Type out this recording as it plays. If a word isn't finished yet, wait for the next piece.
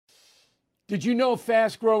Did you know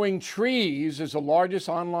Fast Growing Trees is the largest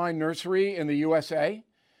online nursery in the USA?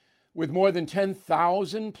 With more than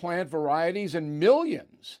 10,000 plant varieties and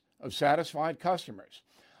millions of satisfied customers.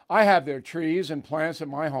 I have their trees and plants at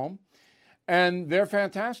my home, and they're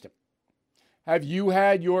fantastic. Have you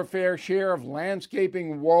had your fair share of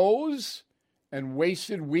landscaping woes and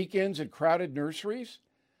wasted weekends at crowded nurseries?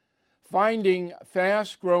 Finding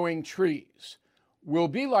Fast Growing Trees will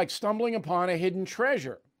be like stumbling upon a hidden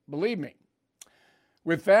treasure, believe me.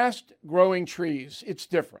 With Fast Growing Trees, it's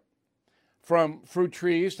different. From fruit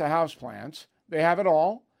trees to houseplants, they have it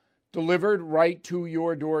all delivered right to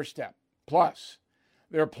your doorstep. Plus,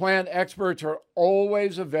 their plant experts are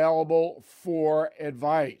always available for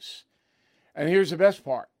advice. And here's the best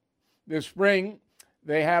part. This spring,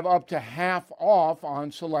 they have up to half off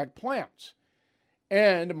on select plants.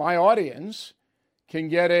 And my audience can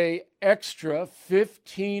get an extra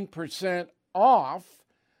 15% off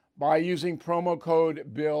by using promo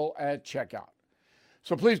code BILL at checkout.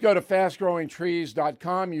 So please go to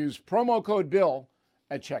fastgrowingtrees.com, use promo code BILL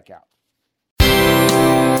at checkout.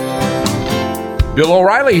 Bill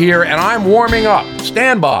O'Reilly here, and I'm warming up.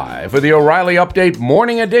 Stand by for the O'Reilly Update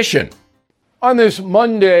Morning Edition. On this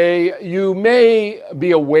Monday, you may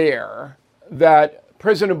be aware that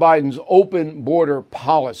President Biden's open border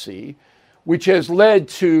policy, which has led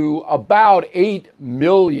to about 8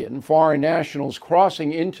 million foreign nationals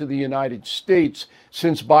crossing into the United States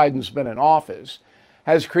since Biden's been in office,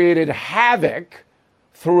 has created havoc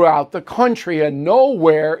throughout the country. And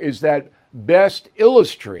nowhere is that best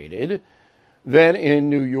illustrated than in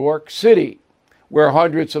New York City, where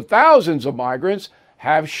hundreds of thousands of migrants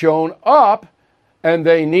have shown up and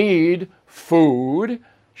they need food,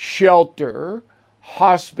 shelter,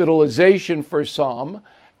 hospitalization for some,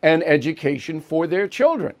 and education for their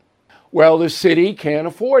children. Well, the city can't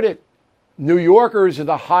afford it. New Yorkers are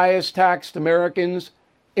the highest taxed Americans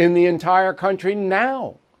in the entire country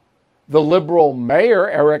now. The liberal mayor,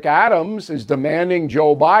 Eric Adams, is demanding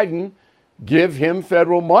Joe Biden give him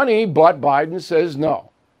federal money, but Biden says no.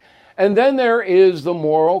 And then there is the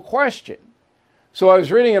moral question. So I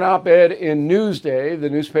was reading an op-ed in Newsday, the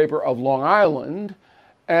newspaper of Long Island,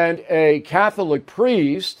 and a Catholic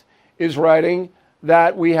priest is writing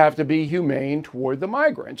that we have to be humane toward the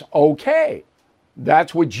migrants. Okay,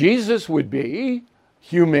 that's what Jesus would be,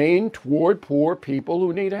 humane toward poor people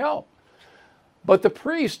who need help. But the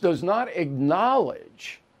priest does not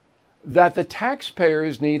acknowledge that the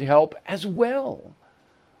taxpayers need help as well.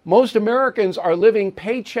 Most Americans are living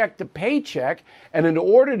paycheck to paycheck, and in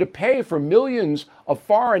order to pay for millions of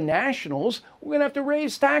foreign nationals, we're going to have to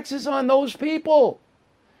raise taxes on those people.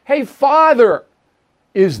 Hey, Father,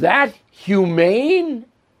 is that humane?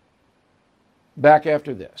 Back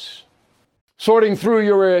after this. Sorting through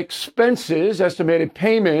your expenses, estimated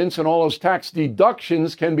payments, and all those tax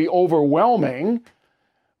deductions can be overwhelming.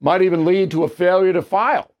 Might even lead to a failure to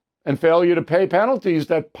file and failure to pay penalties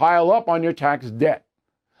that pile up on your tax debt.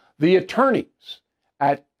 The attorneys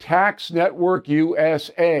at Tax Network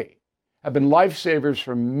USA have been lifesavers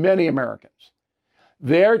for many Americans.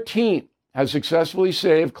 Their team has successfully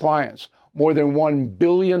saved clients more than $1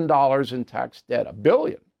 billion in tax debt. $1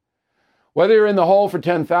 billion. Whether you're in the hole for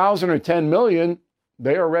 10,000 or 10 million,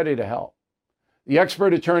 they are ready to help. The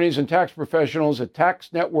expert attorneys and tax professionals at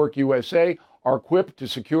Tax Network USA are equipped to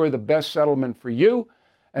secure the best settlement for you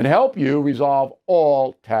and help you resolve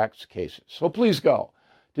all tax cases. So please go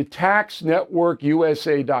to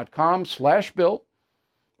taxnetworkusa.com/bill,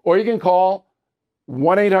 or you can call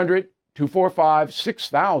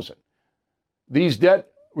 1-800-245-6000. These debt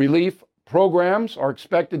relief programs are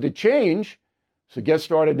expected to change, so get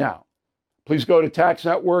started now. Please go to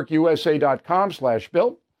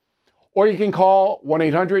taxnetworkusa.com/bill, or you can call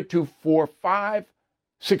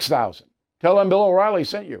 1-800-245-6000. Tell them Bill O'Reilly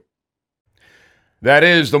sent you. That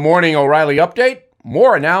is the Morning O'Reilly Update.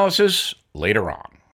 More analysis later on.